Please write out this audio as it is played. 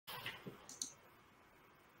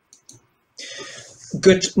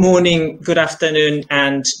Good morning, good afternoon,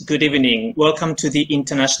 and good evening. Welcome to the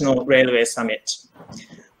International Railway Summit.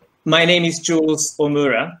 My name is Jules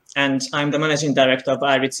Omura, and I'm the Managing Director of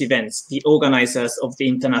IRITS Events, the organizers of the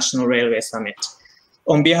International Railway Summit.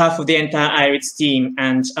 On behalf of the entire IRITS team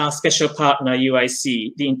and our special partner,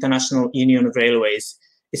 UIC, the International Union of Railways,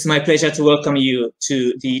 it's my pleasure to welcome you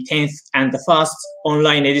to the 10th and the first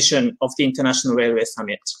online edition of the International Railway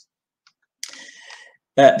Summit.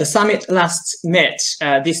 The summit last met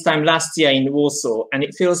this time last year in Warsaw, and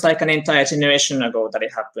it feels like an entire generation ago that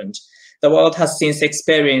it happened. The world has since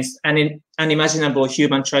experienced an unimaginable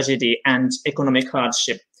human tragedy and economic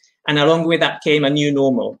hardship, and along with that came a new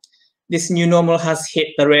normal. This new normal has hit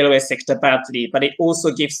the railway sector badly, but it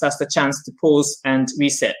also gives us the chance to pause and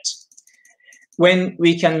reset. When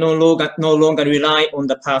we can no longer rely on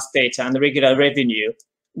the past data and the regular revenue,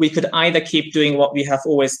 we could either keep doing what we have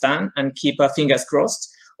always done and keep our fingers crossed,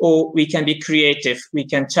 or we can be creative, we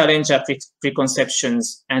can challenge our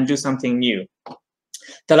preconceptions and do something new.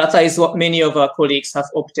 The latter is what many of our colleagues have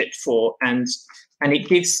opted for, and it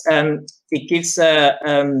gives us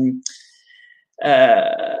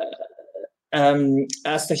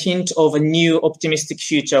a hint of a new optimistic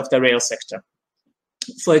future of the rail sector.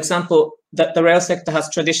 For example, that the rail sector has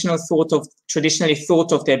traditionally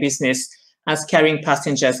thought of their business as carrying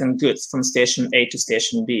passengers and goods from station A to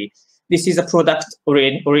station B. This is a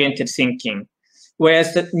product-oriented thinking,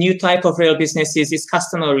 whereas the new type of rail businesses is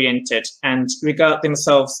customer-oriented and regard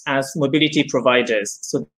themselves as mobility providers,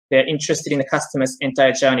 so they're interested in the customer's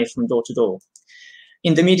entire journey from door to door.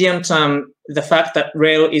 In the medium term, the fact that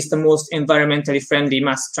rail is the most environmentally friendly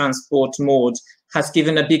mass transport mode has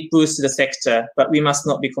given a big boost to the sector, but we must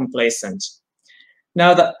not be complacent.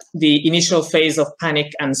 Now that the initial phase of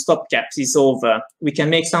panic and stopgaps is over, we can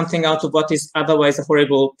make something out of what is otherwise a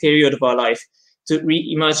horrible period of our life to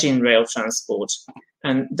reimagine rail transport.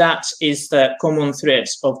 And that is the common thread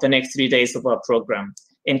of the next 3 days of our program,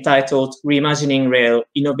 entitled Reimagining Rail,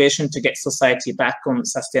 Innovation to Get Society Back on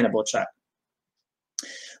Sustainable Track.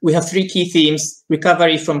 We have 3 key themes: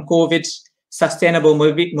 recovery from COVID, sustainable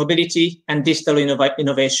mobility, and digital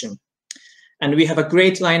innovation. And we have a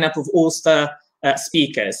great lineup of all-star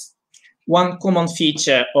speakers. One common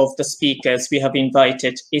feature of the speakers we have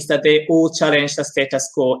invited is that they all challenge the status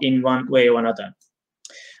quo in one way or another.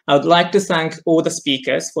 I would like to thank all the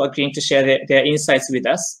speakers for agreeing to share their insights with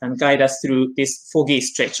us and guide us through this foggy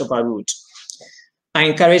stretch of our route. I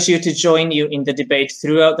encourage you to join you in the debate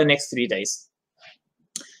throughout the next 3 days.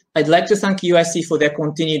 I'd like to thank UIC for their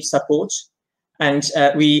continued support, and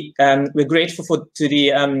we're grateful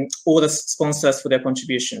to all the sponsors for their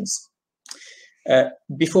contributions.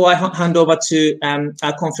 Before I hand over to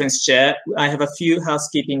our conference chair, I have a few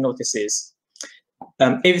housekeeping notices.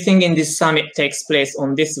 Everything in this summit takes place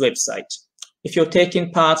on this website. If you're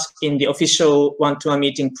taking part in the official one-to-one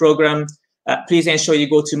meeting program, please ensure you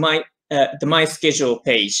go to the My Schedule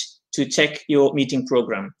page to check your meeting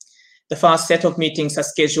program. The first set of meetings are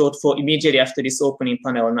scheduled for immediately after this opening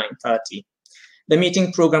panel at 9:30. The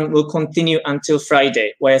meeting program will continue until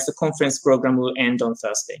Friday, whereas the conference program will end on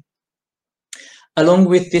Thursday. Along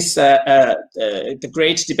with this, the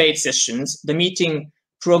great debate sessions, the meeting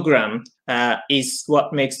program is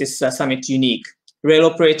what makes this summit unique. Rail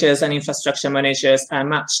operators and infrastructure managers are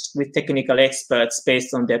matched with technical experts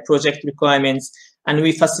based on their project requirements, and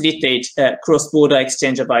we facilitate cross-border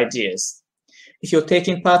exchange of ideas. If you're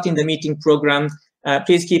taking part in the meeting program,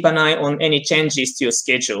 please keep an eye on any changes to your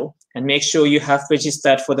schedule and make sure you have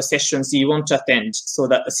registered for the sessions you want to attend so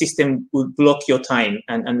that the system will block your time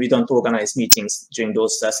and we don't organize meetings during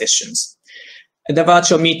those sessions. The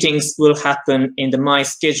virtual meetings will happen in the My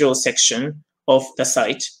Schedule section of the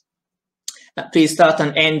site. Please start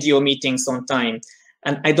and end your meetings on time.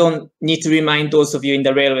 And I don't need to remind those of you in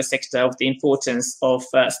the railway sector of the importance of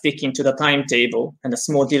sticking to the timetable, and a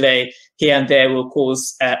small delay here and there will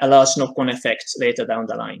cause a large knock-on effect later down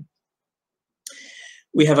the line.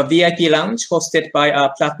 We have a VIP lounge hosted by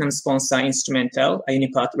our platinum sponsor, Instrumental, a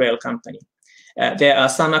Unipart rail company. There are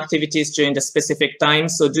some activities during the specific time,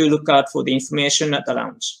 so do look out for the information at the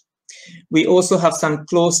lounge. We also have some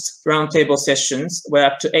closed roundtable sessions where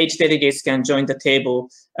up to 8 delegates can join the table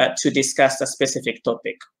to discuss a specific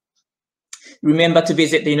topic. Remember to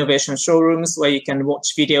visit the innovation showrooms where you can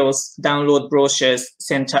watch videos, download brochures,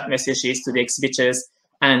 send chat messages to the exhibitors,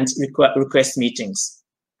 and request meetings.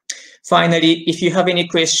 Finally, if you have any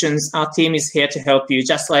questions, our team is here to help you,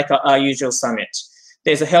 just like our usual summit.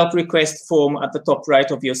 There's a help request form at the top right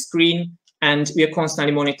of your screen, and we are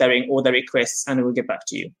constantly monitoring all the requests and we'll get back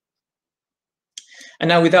to you. And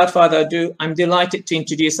now, without further ado, I'm delighted to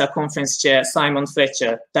introduce our conference chair, Simon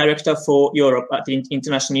Fletcher, Director for Europe at the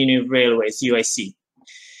International Union of Railways, UIC.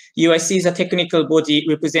 UIC is a technical body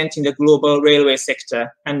representing the global railway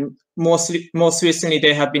sector, and most recently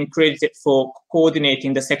they have been credited for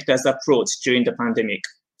coordinating the sector's approach during the pandemic.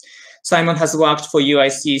 Simon has worked for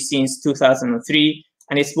UIC since 2003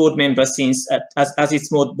 and its board member since as its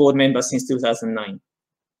board member since 2009.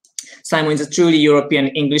 Simon is a truly European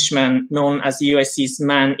Englishman known as UIC's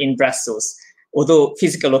man in Brussels, although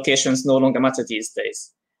physical locations no longer matter these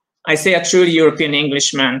days. I say a truly European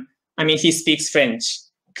Englishman, I mean he speaks French.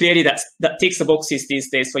 Clearly that ticks the boxes these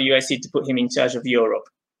days for UIC to put him in charge of Europe.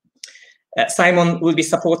 Simon will be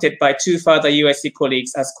supported by two further UIC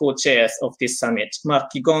colleagues as co-chairs of this summit, Mark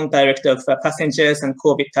Gigon, Director of Passengers and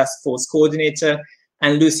COVID Task Force Coordinator,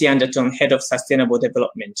 and Lucy Anderton, Head of Sustainable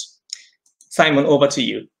Development. Simon, over to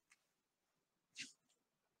you.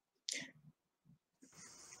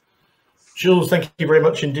 Jules, thank you very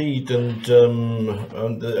much indeed, and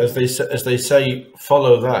as they say,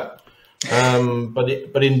 follow that.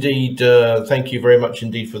 But indeed, thank you very much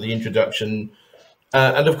indeed for the introduction.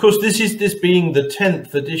 And of course, this being the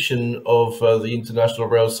 10th edition of the International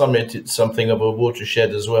Rail Summit, it's something of a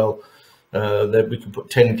watershed as well. That we can put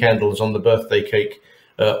 10 candles on the birthday cake,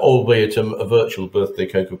 albeit a virtual birthday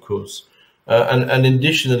cake, of course. And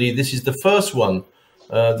additionally, this is the first one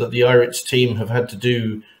that the IRITS team have had to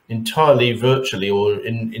do entirely virtually, or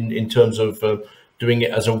in terms of doing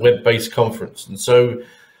it as a web-based conference. And so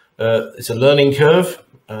it's a learning curve,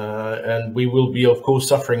 and we will be, of course,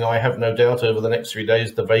 suffering, I have no doubt, over the next 3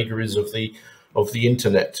 days, the vagaries of the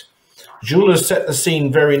internet. Jules has set the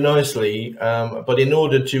scene very nicely, but in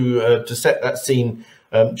order to set that scene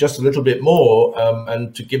just a little bit more,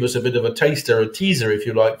 and to give us a bit of a taster, a teaser, if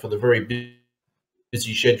you like, for the very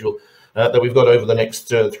busy schedule that we've got over the next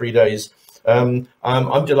 3 days,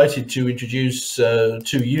 I'm delighted to introduce to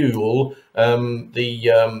you all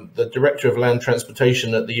the Director of Land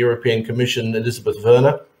Transportation at the European Commission, Elisabeth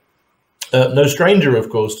Werner. No stranger, of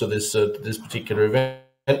course, to this particular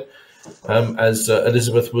event, as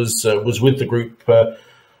Elisabeth was with the group,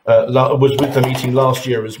 was with the meeting last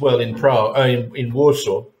year as well in Prague, in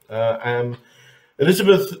Warsaw.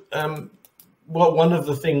 Elisabeth, one of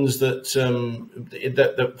the things that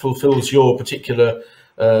that fulfills your particular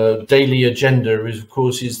daily agenda is, of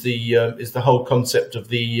course, is the whole concept of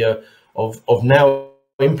of now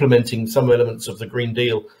implementing some elements of the Green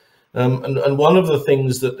Deal, and one of the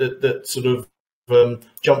things that sort of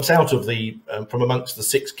jumps out of from amongst the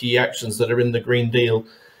 6 key actions that are in the Green Deal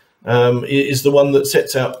is the one that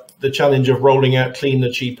sets out the challenge of rolling out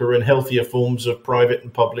cleaner, cheaper, and healthier forms of private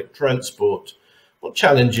and public transport. What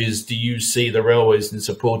challenges do you see the railways in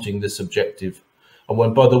supporting this objective?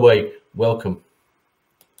 And by the way, welcome.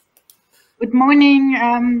 Good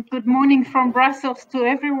morning. Good morning from Brussels to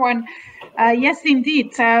everyone. Yes,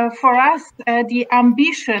 indeed. For us, the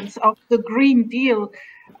ambitions of the Green Deal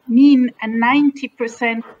mean a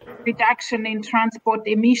 90% reduction in transport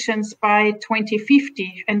emissions by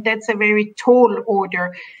 2050, and that's a very tall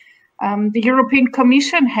order. The European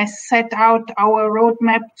Commission has set out our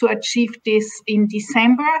roadmap to achieve this in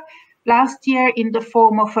December last year in the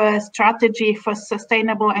form of a strategy for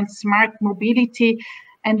sustainable and smart mobility.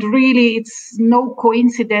 And really, it's no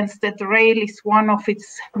coincidence that rail is one of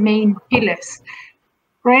its main pillars.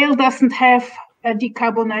 Rail doesn't have a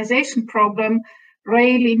decarbonization problem.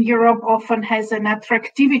 Rail in Europe often has an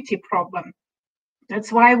attractivity problem.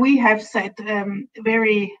 That's why we have set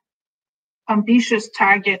very ambitious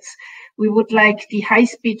targets. We would like the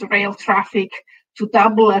high-speed rail traffic to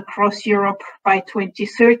double across Europe by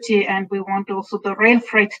 2030, and we want also the rail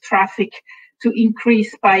freight traffic to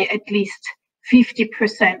increase by at least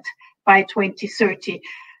 50% by 2030.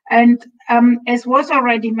 And as was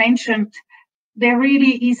already mentioned, there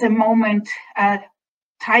really is a moment, a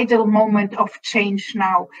tidal moment of change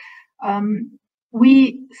now.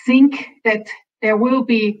 We think that there will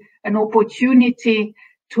be an opportunity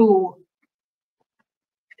to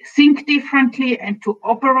think differently and to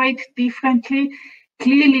operate differently.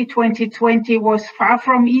 Clearly, 2020 was far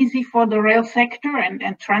from easy for the rail sector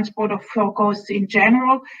and transport of course in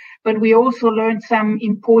general, but we also learned some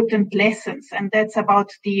important lessons, and that's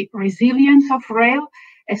about the resilience of rail,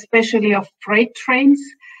 especially of freight trains.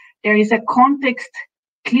 There is a context,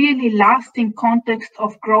 clearly lasting context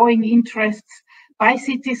of growing interests by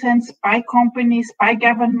citizens, by companies, by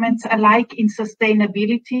governments alike in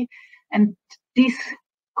sustainability, and this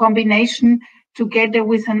combination together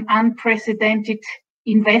with an unprecedented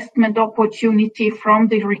investment opportunity from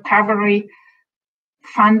the recovery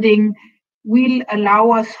funding will allow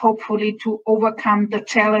us hopefully to overcome the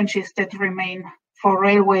challenges that remain for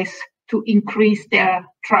railways to increase their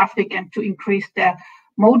traffic and to increase their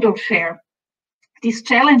modal share. These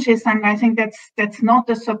challenges, and I think that's not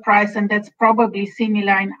a surprise, and that's probably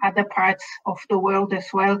similar in other parts of the world as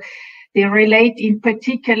well. They relate in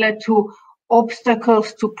particular to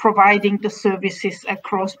obstacles to providing the services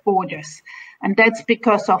across borders. And that's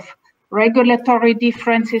because of regulatory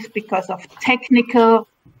differences, because of technical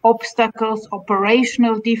obstacles,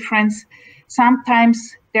 operational difference. Sometimes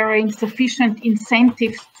there are insufficient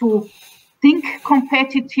incentives to think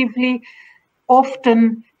competitively.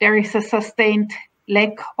 Often there is a sustained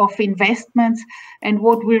lack of investments. And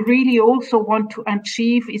what we really also want to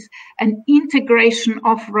achieve is an integration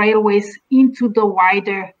of railways into the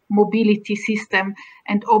wider mobility system.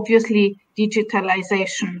 And obviously,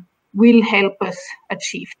 digitalization will help us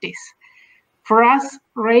achieve this. For us,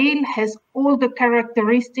 rail has all the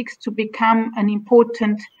characteristics to become an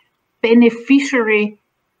important beneficiary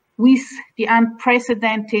with the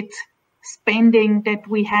unprecedented spending that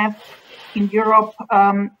we have in Europe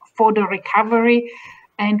for the recovery.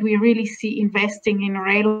 And we really see investing in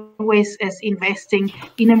railways as investing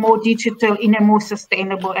in a more digital, in a more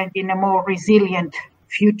sustainable, and in a more resilient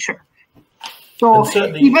future. So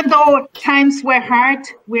even though times were hard,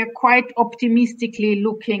 we're quite optimistically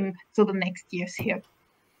looking to the next years here.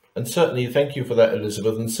 And certainly, thank you for that,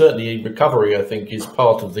 Elisabeth. And certainly recovery, I think, is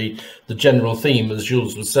part of the general theme, as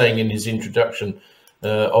Jules was saying in his introduction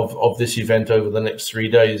of this event over the next 3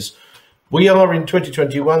 days. We are in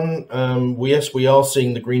 2021. Yes, we are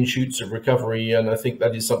seeing the green shoots of recovery, and I think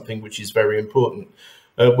that is something which is very important.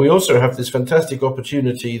 We also have this fantastic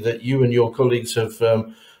opportunity that you and your colleagues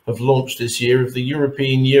have launched this year of the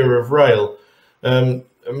European Year of Rail.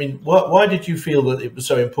 I mean, why did you feel that it was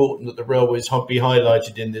so important that the railways be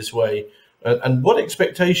highlighted in this way? And what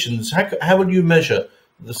expectations, how will you measure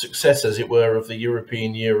the success, as it were, of the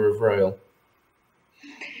European Year of Rail?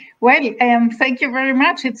 Well, thank you very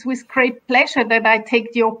much. It's with great pleasure that I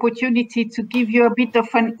take the opportunity to give you a bit of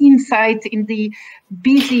an insight in the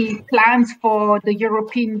busy plans for the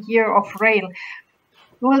European Year of Rail.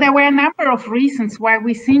 Well, there were a number of reasons why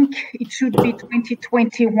we think it should be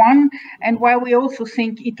 2021 and why we also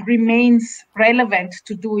think it remains relevant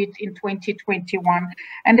to do it in 2021.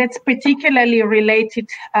 And that's particularly related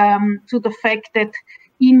to the fact that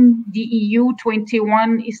in the EU,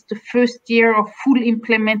 21 is the first year of full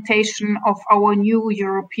implementation of our new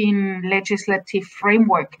European legislative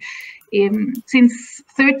framework. Since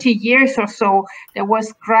 30 years or so, there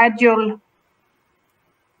was gradual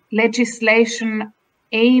legislation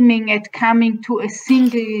aiming at coming to a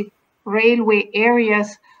single railway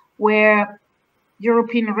areas where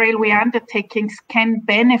European railway undertakings can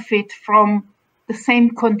benefit from the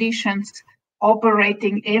same conditions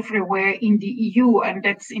operating everywhere in the EU, and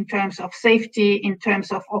that's in terms of safety, in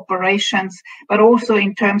terms of operations, but also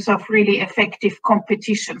in terms of really effective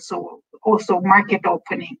competition, so also market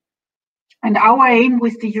opening. And our aim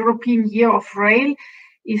with the European Year of Rail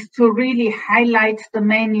is to really highlight the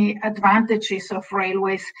many advantages of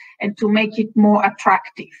railways and to make it more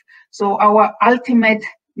attractive. So our ultimate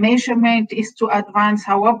measurement is to advance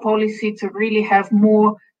our policy to really have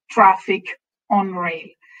more traffic on rail.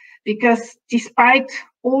 Because despite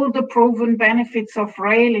all the proven benefits of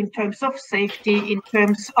rail in terms of safety, in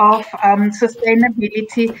terms of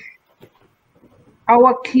sustainability,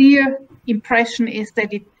 our clear impression is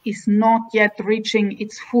that it is not yet reaching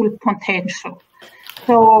its full potential.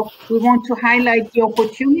 So we want to highlight the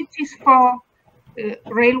opportunities for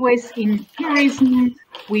railways in tourism.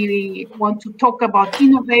 We want to talk about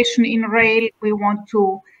innovation in rail. We want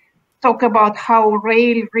to talk about how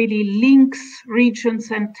rail really links regions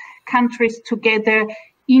and countries together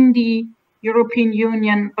in the European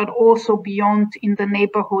Union, but also beyond in the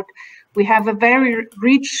neighborhood. We have a very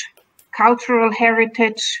rich cultural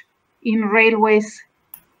heritage in railways.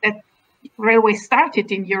 That railways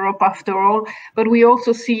started in Europe after all, but we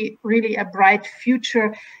also see really a bright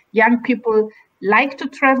future. Young people like to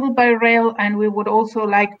travel by rail, and we would also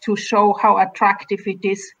like to show how attractive it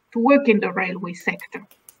is to work in the railway sector.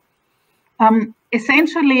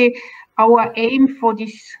 Essentially, our aim for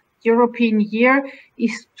this European year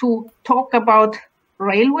is to talk about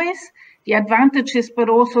railways, the advantages, but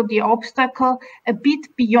also the obstacle, a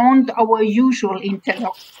bit beyond our usual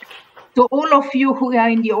interlocution. To all of you who are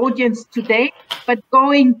in the audience today, but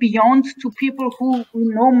going beyond to people who we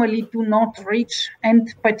normally do not reach,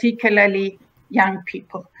 and particularly young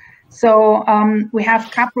people. So we have a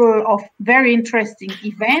couple of very interesting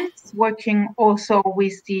events, working also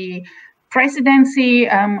with the presidency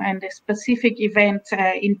and a specific event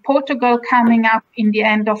in Portugal coming up in the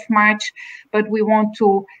end of March. But we want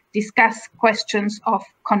to discuss questions of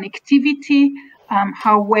connectivity,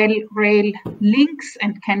 how well rail links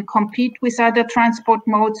and can compete with other transport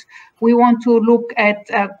modes. We want to look at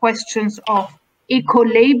questions of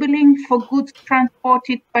eco-labeling for goods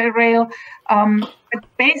transported by rail. But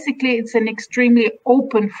basically, it's an extremely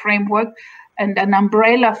open framework and an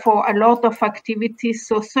umbrella for a lot of activities.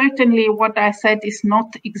 So certainly what I said is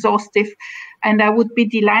not exhaustive. And I would be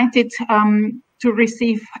delighted to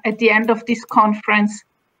receive at the end of this conference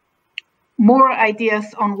more ideas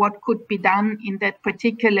on what could be done in that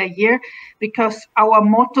particular year, because our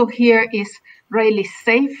motto here is rail is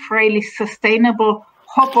safe, rail is sustainable,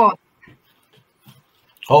 hop on.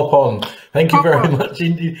 Hop on. Thank you very much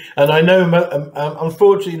indeed. And I know,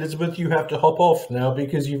 unfortunately, Elisabeth, you have to hop off now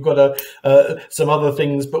because you've got some other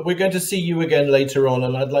things, but we're going to see you again later on.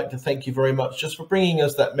 And I'd like to thank you very much just for bringing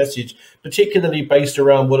us that message, particularly based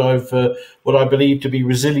around what I believe to be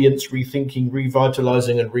resilience, rethinking,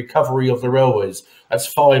 revitalizing and recovery of the railways. That's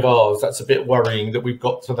 5 R's. That's a bit worrying that we've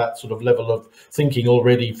got to that sort of level of thinking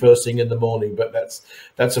already first thing in the morning, but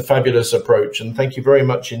that's a fabulous approach. And thank you very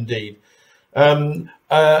much indeed.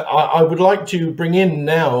 I would like to bring in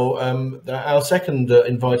now our second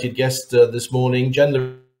invited guest this morning,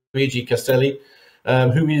 Gianluigi Castelli,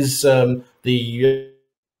 who is the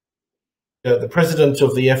president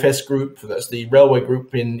of the FS Group, that's the railway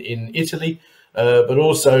group in Italy, but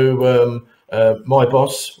also my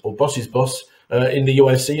boss, or boss's boss, in the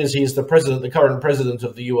UIC, as he is the current president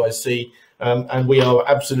of the UIC, and we are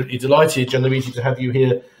absolutely delighted, Gianluigi, to have you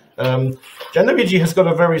here. Gianluigi has got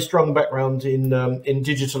a very strong background in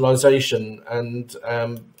digitalization and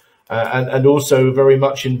also very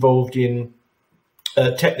much involved in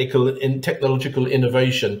technological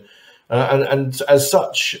innovation, and as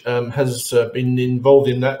such has been involved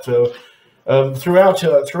in that throughout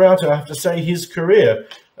I have to say his career.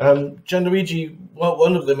 Gianluigi, well,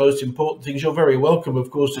 one of the most important things, you're very welcome,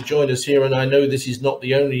 of course, to join us here, and I know this is not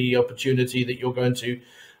the only opportunity that you're going to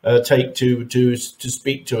take to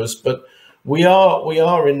speak to us, but we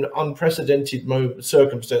are in unprecedented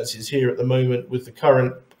circumstances here at the moment with the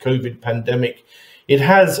current COVID pandemic. It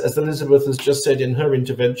has, as Elisabeth has just said in her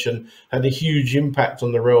intervention, had a huge impact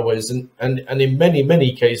on the railways, and in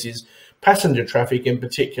many cases, passenger traffic in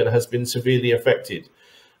particular has been severely affected.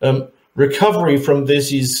 Recovery from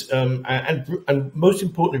this is, and most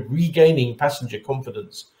importantly, regaining passenger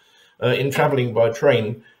confidence in travelling by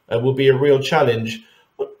train will be a real challenge.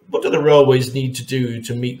 What do the railways need to do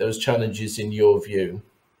to meet those challenges in your view?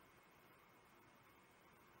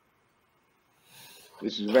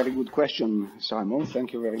 This is a very good question, Simon.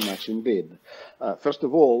 Thank you very much indeed. First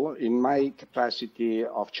of all, in my capacity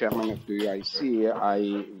of chairman of the UIC,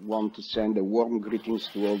 I want to send a warm greetings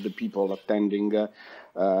to all the people attending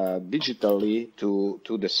digitally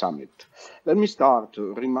to the summit. Let me start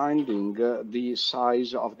reminding the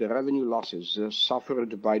size of the revenue losses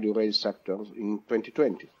suffered by the rail sector in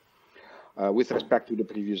 2020 with respect to the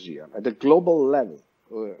previous year. At the global level,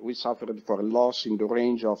 we suffered for a loss in the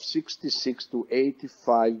range of $66 to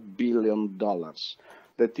 $85 billion.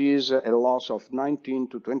 That is a loss of 19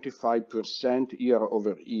 to 25% year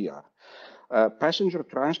over year. Passenger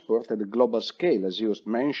transport at a global scale, as you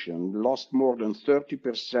mentioned, lost more than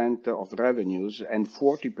 30% of revenues and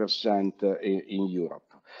 40% in Europe.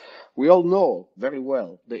 We all know very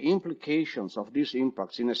well the implications of these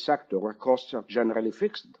impacts in a sector where costs are generally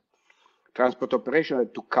fixed. Transport operations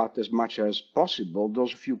had to cut as much as possible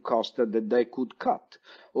those few costs that they could cut,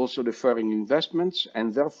 also deferring investments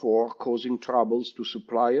and therefore causing troubles to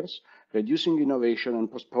suppliers, reducing innovation and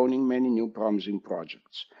postponing many new promising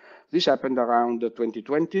projects. This happened around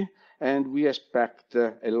 2020, and we expect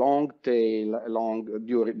a long tail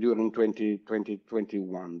during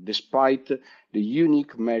 2021, despite the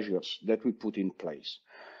unique measures that we put in place.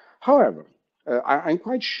 However, I'm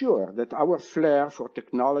quite sure that our flair for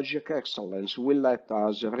technology excellence will let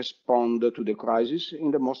us respond to the crisis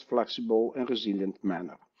in the most flexible and resilient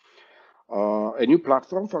manner. A new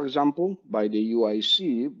platform, for example, by the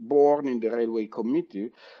UIC, born in the Railway Committee,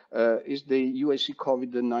 is the UIC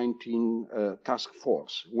COVID-19 task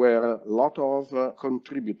force, where a lot of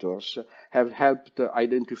contributors have helped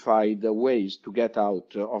identify the ways to get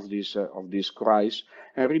out of this crisis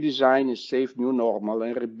and redesign a safe new normal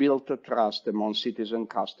and rebuild the trust among citizen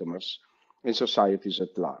customers and societies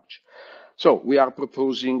at large. So we are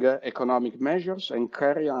proposing economic measures and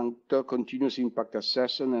carry out continuous impact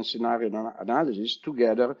assessment and scenario analysis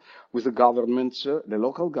together with the governments, the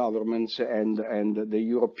local governments and the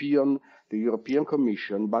European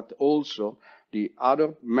Commission, but also the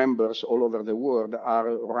other members all over the world are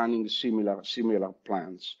running similar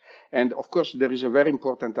plans. And of course, there is a very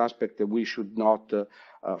important aspect that we should not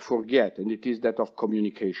forget, and it is that of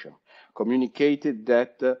communication. communicated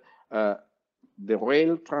that the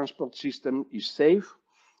rail transport system is safe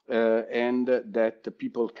and that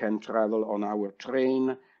people can travel on our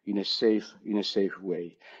train in a safe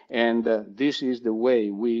way. And this is the way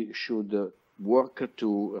we should work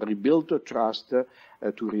to rebuild the trust,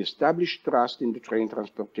 to reestablish trust in the train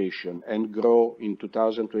transportation and grow in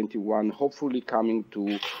 2021, hopefully coming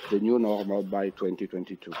to the new normal by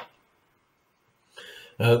 2022.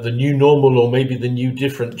 The new normal, or maybe the new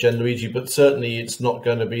different, Gianluigi, but certainly it's not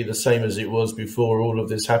going to be the same as it was before all of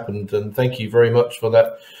this happened. And thank you very much for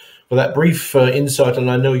that brief insight.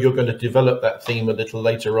 And I know you're going to develop that theme a little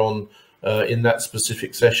later on in that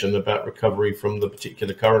specific session about recovery from the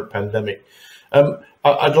particular current pandemic.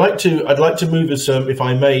 I'd like to move us, if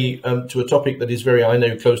I may, to a topic that is very, I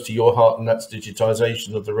know, close to your heart, and that's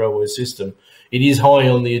digitization of the railway system. It is high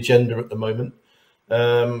on the agenda at the moment.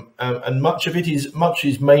 And much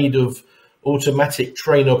is made of automatic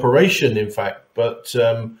train operation, in fact, but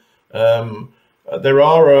there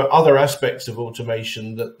are other aspects of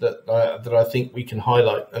automation that I think we can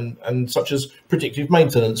highlight, and such as predictive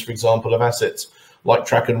maintenance, for example, of assets like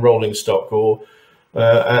track and rolling stock, or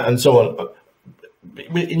and so on.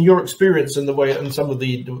 In your experience and the way and some of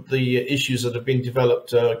the issues that have been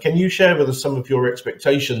developed, can you share with us some of your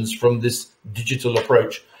expectations from this digital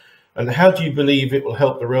approach? And how do you believe it will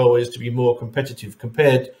help the railways to be more competitive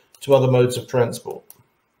compared to other modes of transport?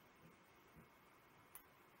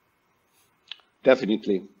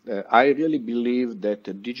 Definitely. I really believe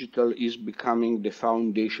that digital is becoming the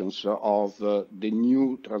foundations of the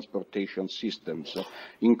new transportation systems,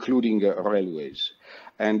 including railways.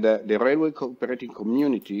 And the railway cooperating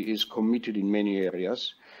community is committed in many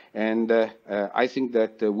areas. And I think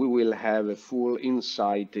that we will have a full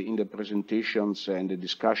insight in the presentations and the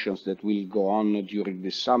discussions that will go on during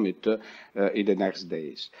this summit in the next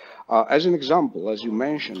days. As an example, as you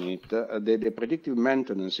mentioned it, the predictive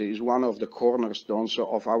maintenance is one of the cornerstones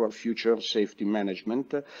of our future safety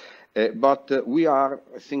management. But we are,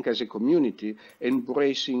 I think, as a community,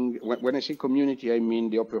 embracing, when I say community, I mean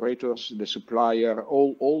the operators, the supplier,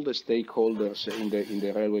 all the stakeholders in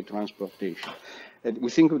the railway transportation. And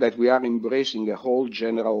we think that we are embracing a whole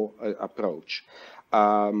general approach. The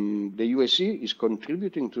UIC is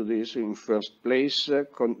contributing to this in first place,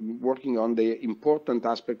 working on the important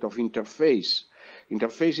aspect of interface.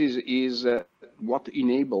 Interfaces is what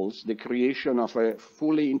enables the creation of a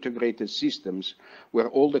fully integrated systems where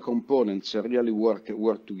all the components really work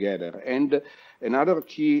together. And another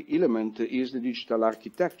key element is the digital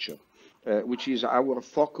architecture. Which is our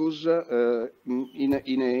focus in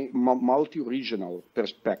a multi-regional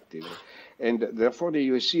perspective. And therefore the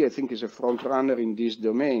UIC, I think, is a front runner in this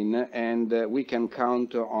domain, and we can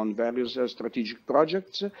count on various strategic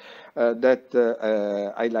projects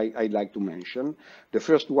that I'd like to mention. The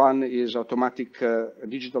first one is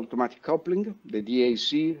digital automatic coupling, the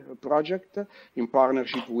DAC project, in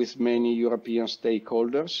partnership with many European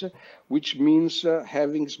stakeholders, which means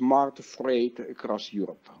having smart freight across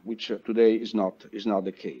Europe, which today is not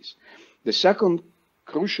the case. The second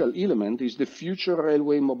crucial element is the future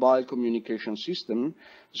railway mobile communication system,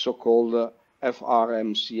 so-called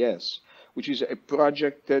FRMCS, which is a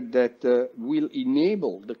project that will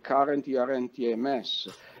enable the current ERNTMS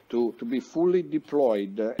to be fully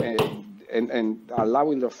deployed and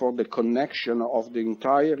allowing therefore the connection of the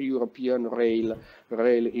entire European rail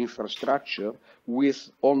infrastructure with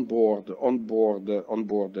onboard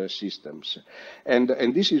systems. And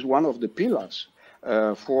this is one of the pillars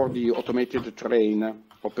for the automated train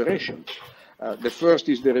operations. The first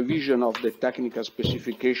is the revision of the technical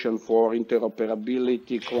specification for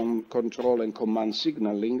interoperability, control and command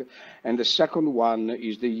signaling, and the second one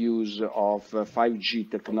is the use of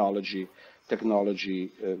 5G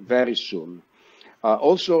technology very soon.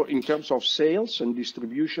 Also, in terms of sales and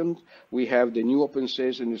distribution, we have the new open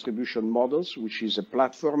sales and distribution models, which is a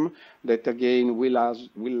platform that again will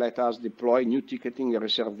let us deploy new ticketing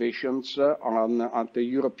reservations at the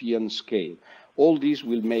European scale. All these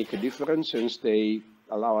will make a difference and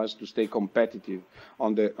allow us to stay competitive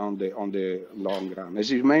on the long run.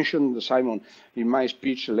 As you mentioned, Simon, in my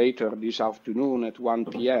speech later this afternoon at 1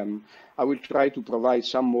 p.m., I will try to provide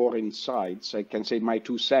some more insights. I can say my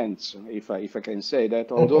 2 cents, if I can say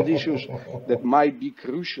that, on those issues that might be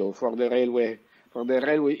crucial for the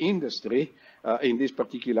railway industry in this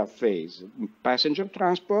particular phase. Passenger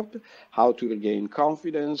transport, how to regain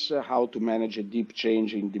confidence, how to manage a deep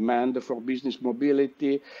change in demand for business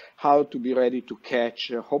mobility, how to be ready to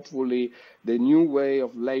catch, hopefully, the new way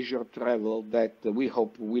of leisure travel that we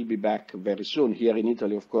hope will be back very soon. Here in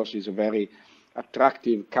Italy, of course, is a very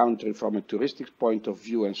attractive country from a touristic point of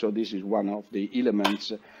view, and so this is one of the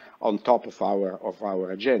elements on top of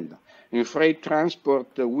our agenda. In freight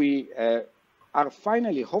transport, we are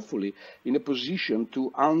finally, hopefully, in a position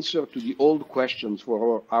to answer to the old questions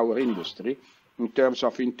for our industry in terms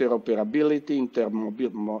of interoperability,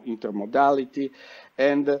 intermodality,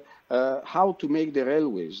 and how to make the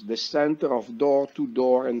railways the center of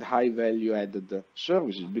door-to-door and high-value added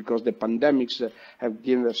services, because the pandemics have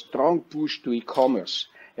given a strong push to e-commerce,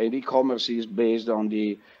 and e-commerce is based on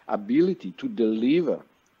the ability to deliver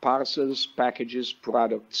parcels, packages,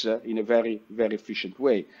 products in a very, very efficient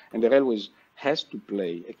way, and the railways has to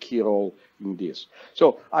play a key role in this.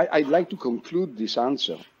 So I'd like to conclude this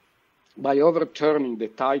answer by overturning the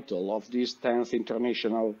title of this 10th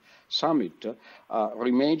International Summit,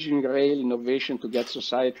 Reimagining Rail Innovation to Get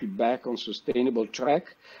Society Back on Sustainable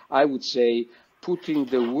Track. I would say putting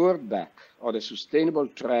the world back on a sustainable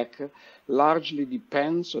track largely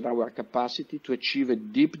depends on our capacity to achieve a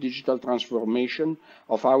deep digital transformation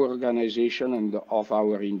of our organization and of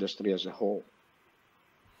our industry as a whole.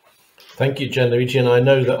 Thank you, Gianluigi, and I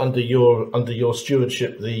know that under your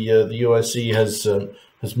stewardship, the UIC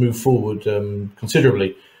has moved forward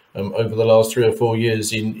considerably over the last 3 or 4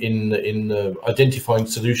 years in identifying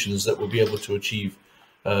solutions that will be able to achieve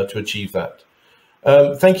that.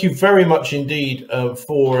 Thank you very much indeed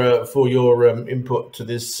for your input to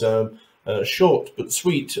this short but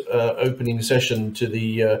sweet opening session to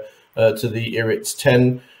the IRITS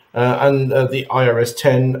 10. And the IRS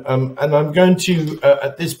 10, and I'm going to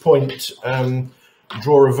at this point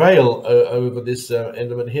draw a veil over this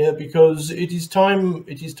element here, because it is time,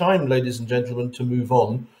 ladies and gentlemen, to move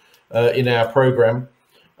on in our program.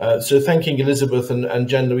 So thanking Elisabeth and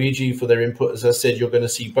Gianluigi for their input. As I said, you're going to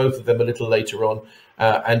see both of them a little later on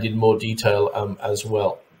and in more detail as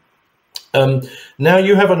well. Now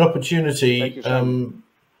you have an opportunity.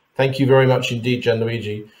 Thank you very much indeed,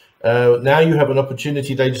 Gianluigi. Now you have an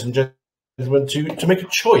opportunity, ladies and gentlemen, to make a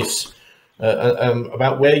choice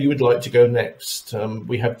about where you would like to go next.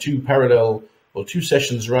 We have two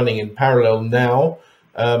sessions running in parallel now,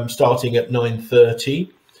 starting at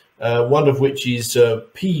 9:30. One of which is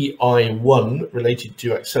PI1, related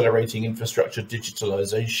to accelerating infrastructure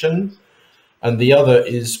digitalization, and the other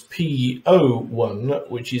is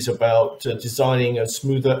PO1, which is about designing a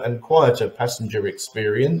smoother and quieter passenger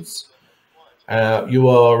experience. You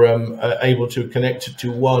are able to connect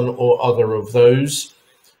to one or other of those.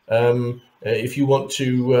 If you want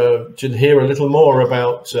to hear a little more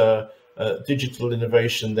about digital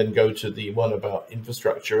innovation, then go to the one about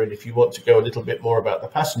infrastructure. And if you want to go a little bit more about the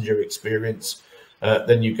passenger experience,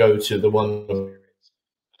 then you go to the one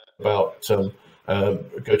about,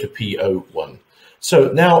 go to PO1.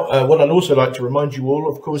 So now what I'd also like to remind you all,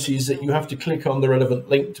 of course, is that you have to click on the relevant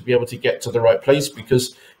link to be able to get to the right place,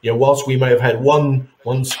 because, you know, whilst we may have had one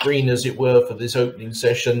screen, as it were, for this opening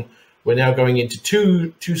session, we're now going into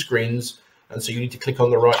two screens. And so you need to click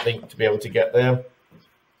on the right link to be able to get there.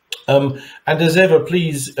 And as ever,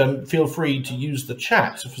 please feel free to use the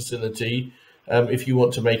chat facility if you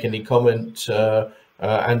want to make any comment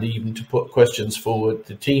and even to put questions forward.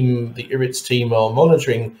 The IRITS team are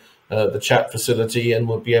monitoring the chat facility and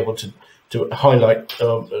will be able to highlight,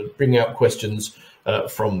 bring out questions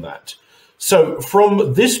from that. So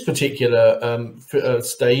from this particular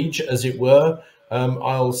stage, as it were,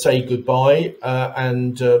 I'll say goodbye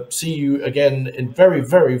and see you again in very,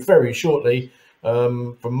 very, very shortly.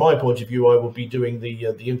 From my point of view, I will be doing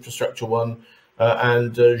the infrastructure one,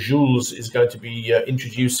 and Jules is going to be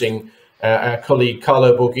introducing our colleague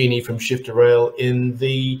Carlo Borghini from Shifter Rail in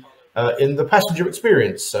the passenger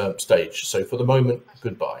experience stage. So for the moment,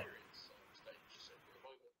 goodbye.